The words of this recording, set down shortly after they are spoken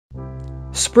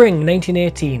Spring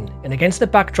 1918, and against the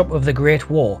backdrop of the Great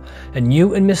War, a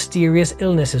new and mysterious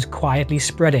illness is quietly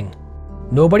spreading.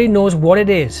 Nobody knows what it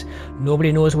is,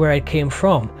 nobody knows where it came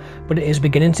from, but it is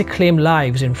beginning to claim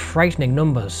lives in frightening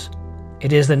numbers.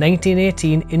 It is the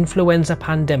 1918 Influenza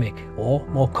Pandemic, or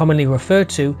more commonly referred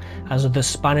to as the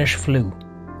Spanish flu.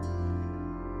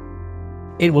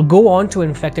 It will go on to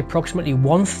infect approximately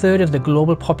 1/3 of the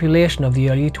global population of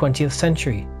the early 20th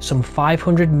century, some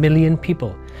 500 million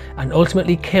people, and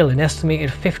ultimately kill an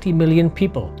estimated 50 million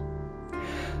people.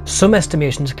 Some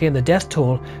estimations claim the death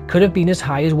toll could have been as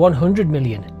high as 100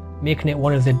 million, making it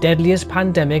one of the deadliest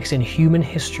pandemics in human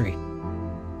history.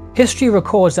 History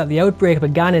records that the outbreak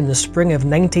began in the spring of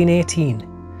 1918.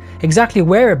 Exactly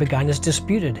where it began is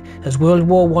disputed, as World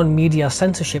War I media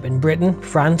censorship in Britain,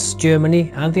 France,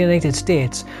 Germany and the United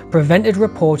States prevented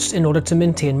reports in order to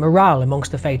maintain morale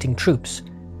amongst the fighting troops.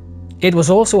 It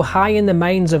was also high in the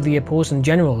minds of the opposing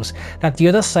generals that the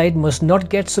other side must not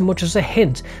get so much as a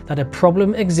hint that a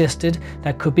problem existed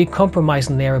that could be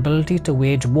compromising their ability to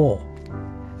wage war.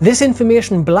 This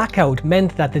information blackout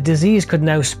meant that the disease could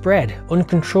now spread,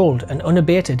 uncontrolled and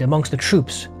unabated amongst the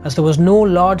troops, as there was no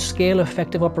large-scale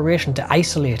effective operation to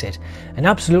isolate it, and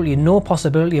absolutely no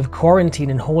possibility of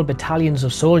quarantining whole battalions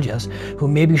of soldiers who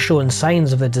may be showing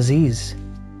signs of the disease.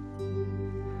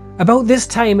 About this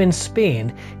time in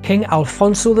Spain, King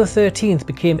Alfonso XIII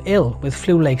became ill with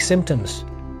flu-like symptoms.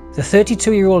 The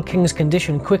 32-year-old king's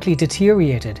condition quickly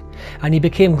deteriorated, and he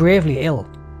became gravely ill.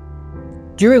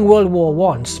 During World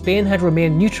War I, Spain had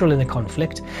remained neutral in the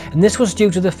conflict, and this was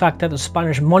due to the fact that the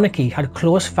Spanish monarchy had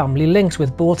close family links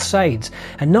with both sides,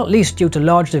 and not least due to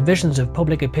large divisions of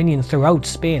public opinion throughout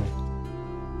Spain.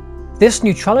 This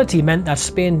neutrality meant that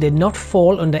Spain did not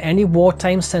fall under any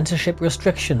wartime censorship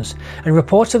restrictions, and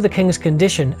reports of the king's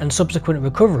condition and subsequent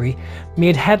recovery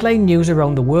made headline news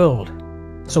around the world.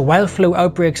 So while flu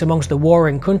outbreaks amongst the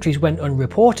warring countries went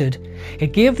unreported,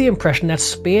 it gave the impression that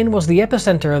Spain was the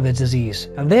epicenter of the disease,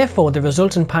 and therefore the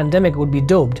resultant pandemic would be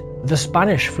dubbed the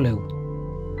Spanish flu.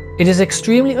 It is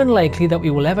extremely unlikely that we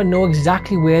will ever know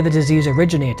exactly where the disease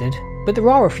originated, but there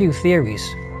are a few theories.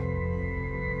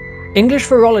 English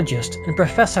virologist and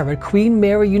professor at Queen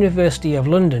Mary University of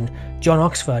London, John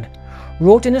Oxford,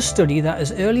 wrote in a study that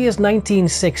as early as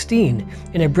 1916,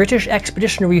 in a British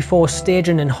Expeditionary Force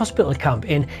staging and hospital camp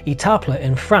in Etaples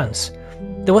in France,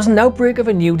 there was an outbreak of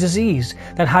a new disease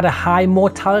that had a high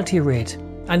mortality rate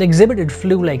and exhibited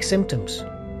flu-like symptoms.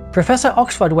 Professor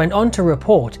Oxford went on to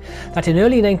report that in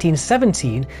early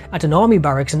 1917, at an army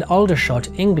barracks in Aldershot,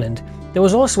 England, there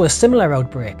was also a similar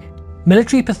outbreak.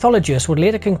 Military pathologists would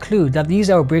later conclude that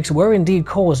these outbreaks were indeed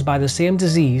caused by the same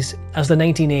disease as the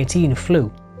 1918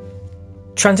 flu.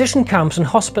 Transition camps and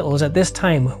hospitals at this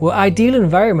time were ideal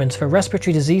environments for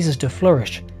respiratory diseases to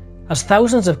flourish, as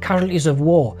thousands of casualties of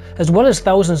war, as well as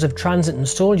thousands of transiting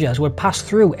soldiers, would pass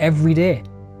through every day.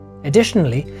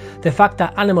 Additionally, the fact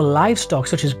that animal livestock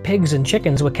such as pigs and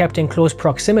chickens were kept in close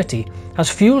proximity has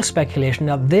fueled speculation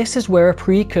that this is where a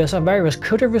precursor virus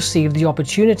could have received the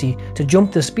opportunity to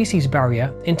jump the species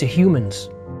barrier into humans.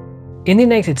 In the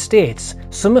United States,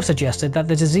 some have suggested that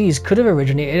the disease could have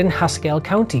originated in Haskell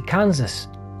County, Kansas.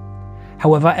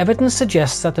 However, evidence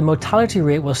suggests that the mortality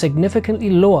rate was significantly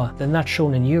lower than that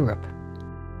shown in Europe.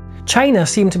 China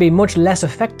seemed to be much less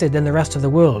affected than the rest of the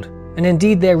world, and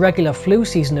indeed their regular flu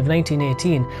season of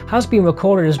 1918 has been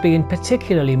recorded as being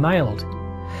particularly mild.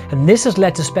 And this has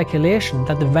led to speculation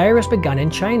that the virus began in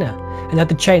China, and that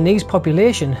the Chinese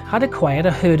population had acquired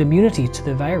a herd immunity to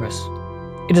the virus.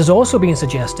 It has also been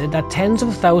suggested that tens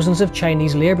of thousands of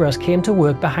Chinese labourers came to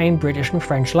work behind British and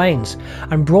French lines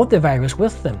and brought the virus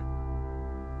with them.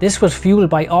 This was fueled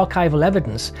by archival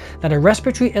evidence that a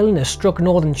respiratory illness struck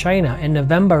northern China in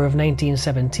November of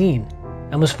 1917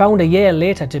 and was found a year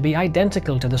later to be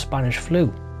identical to the Spanish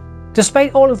flu.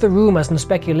 Despite all of the rumours and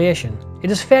speculation,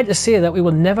 it is fair to say that we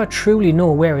will never truly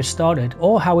know where it started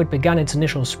or how it began its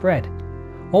initial spread.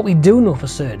 What we do know for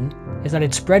certain is that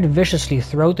it spread viciously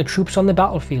throughout the troops on the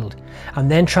battlefield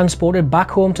and then transported back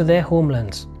home to their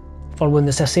homelands, following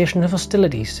the cessation of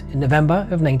hostilities in November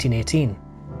of 1918.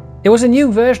 It was a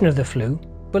new version of the flu,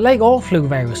 but like all flu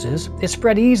viruses, it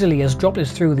spread easily as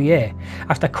droplets through the air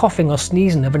after coughing or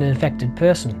sneezing of an infected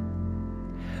person.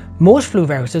 Most flu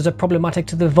viruses are problematic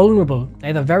to the vulnerable,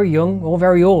 either very young or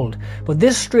very old, but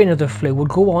this strain of the flu would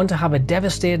go on to have a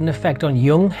devastating effect on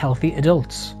young, healthy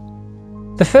adults.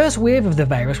 The first wave of the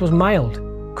virus was mild,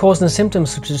 causing symptoms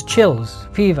such as chills,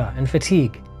 fever and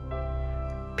fatigue.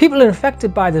 People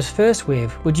infected by this first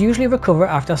wave would usually recover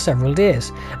after several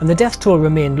days, and the death toll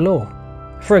remained low.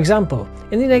 For example,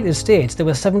 in the United States there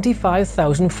were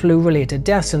 75,000 flu-related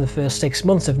deaths in the first 6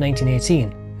 months of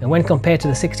 1918, and when compared to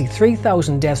the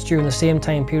 63,000 deaths during the same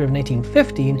time period of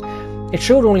 1915, it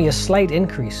showed only a slight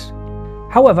increase.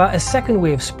 However, a second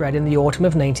wave spread in the autumn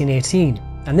of 1918,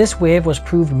 and this wave was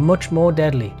proved much more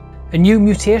deadly. A new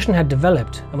mutation had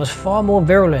developed and was far more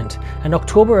virulent, and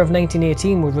October of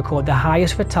 1918 would record the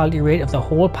highest fatality rate of the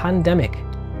whole pandemic.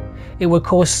 It would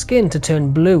cause skin to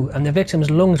turn blue and the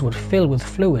victim's lungs would fill with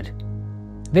fluid.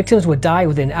 Victims would die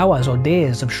within hours or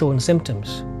days of showing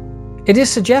symptoms. It is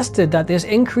suggested that this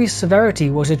increased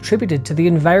severity was attributed to the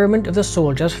environment of the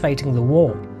soldiers fighting the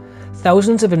war.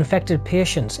 Thousands of infected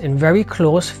patients in very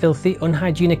close, filthy,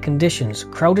 unhygienic conditions,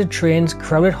 crowded trains,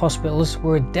 crowded hospitals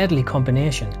were a deadly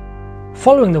combination.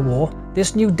 Following the war,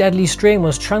 this new deadly strain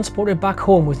was transported back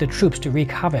home with the troops to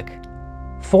wreak havoc.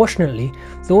 Fortunately,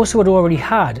 those who had already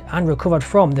had and recovered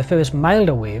from the first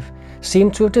milder wave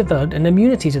seemed to have developed an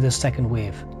immunity to this second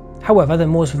wave. However, the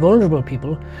most vulnerable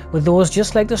people were those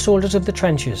just like the soldiers of the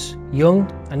trenches, young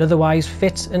and otherwise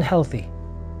fit and healthy.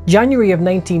 January of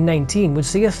 1919 would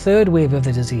see a third wave of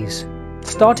the disease,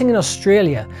 starting in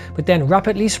Australia but then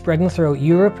rapidly spreading throughout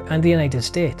Europe and the United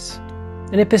States.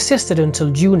 And it persisted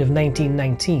until June of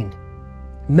 1919.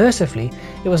 Mercifully,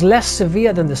 it was less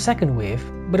severe than the second wave,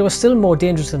 but it was still more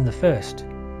dangerous than the first.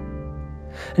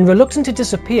 And reluctant to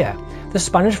disappear, the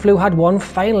Spanish flu had one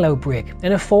final outbreak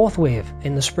in a fourth wave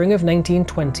in the spring of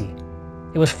 1920.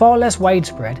 It was far less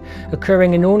widespread,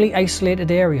 occurring in only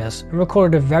isolated areas and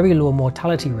recorded a very low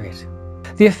mortality rate.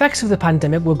 The effects of the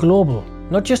pandemic were global,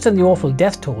 not just in the awful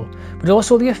death toll, but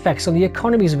also the effects on the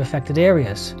economies of affected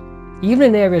areas. Even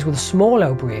in areas with small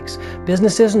outbreaks,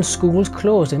 businesses and schools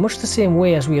closed in much the same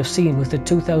way as we have seen with the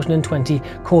 2020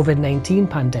 COVID-19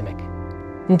 pandemic.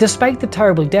 And despite the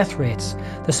terrible death rates,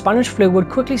 the Spanish flu would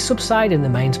quickly subside in the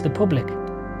minds of the public.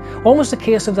 Almost a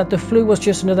case of that the flu was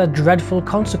just another dreadful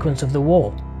consequence of the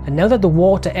war, and now that the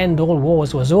war to end all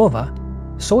wars was over,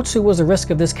 so too was the risk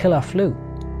of this killer flu.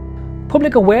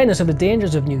 Public awareness of the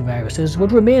dangers of new viruses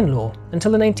would remain low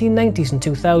until the 1990s and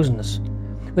 2000s.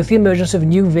 With the emergence of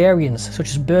new variants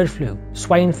such as bird flu,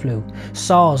 swine flu,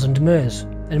 SARS and MERS,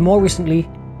 and more recently,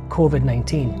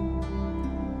 COVID-19.